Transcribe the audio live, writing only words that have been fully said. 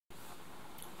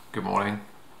Good morning.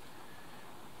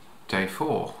 Day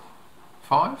 4.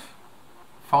 5?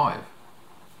 5.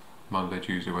 Monday,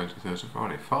 Tuesday, Wednesday, Thursday,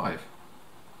 Friday. 5.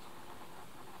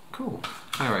 Cool.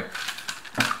 Anyway.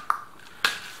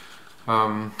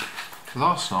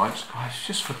 Last night I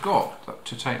just forgot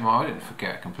to take I didn't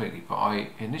forget completely, but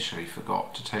I initially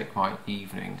forgot to take my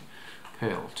evening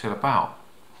pill till about,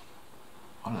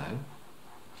 I don't know,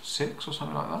 6 or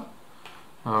something like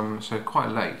that. So quite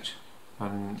late.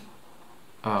 And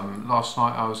last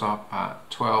night I was up at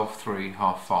 12, 3,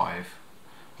 half 5,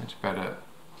 went to bed at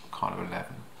kind of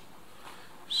 11.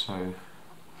 So,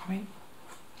 I mean,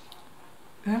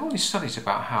 there are all these studies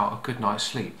about how a good night's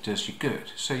sleep does you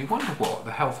good. So you wonder what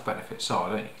the health benefits are,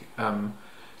 don't you?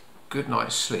 Good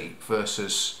night's sleep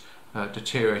versus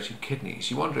deteriorating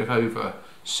kidneys. You wonder if over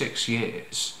 6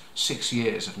 years, 6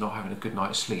 years of not having a good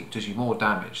night's sleep does you more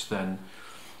damage than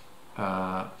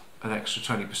an extra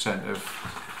 20%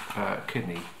 of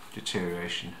kidney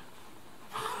deterioration.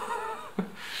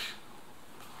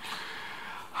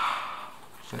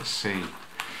 Let's see.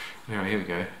 Anyway, here we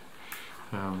go.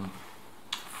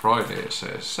 Friday, it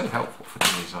says, so helpful for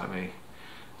kidneys like me.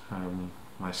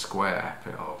 My square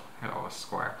pill. Hello,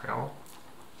 square pill.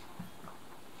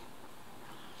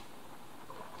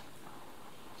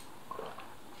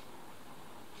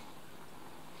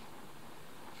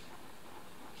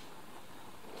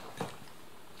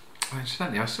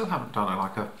 Incidentally, I still haven't done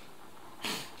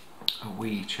a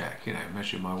wee check, you know,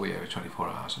 measuring my wee over 24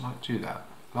 hours. I might do that.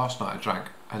 Last night I drank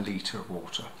a litre of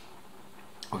water,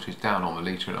 which is down on the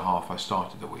litre and a half I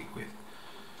started the week with.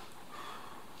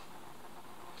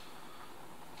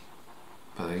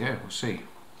 But there you go, we'll see.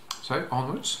 So,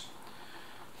 onwards.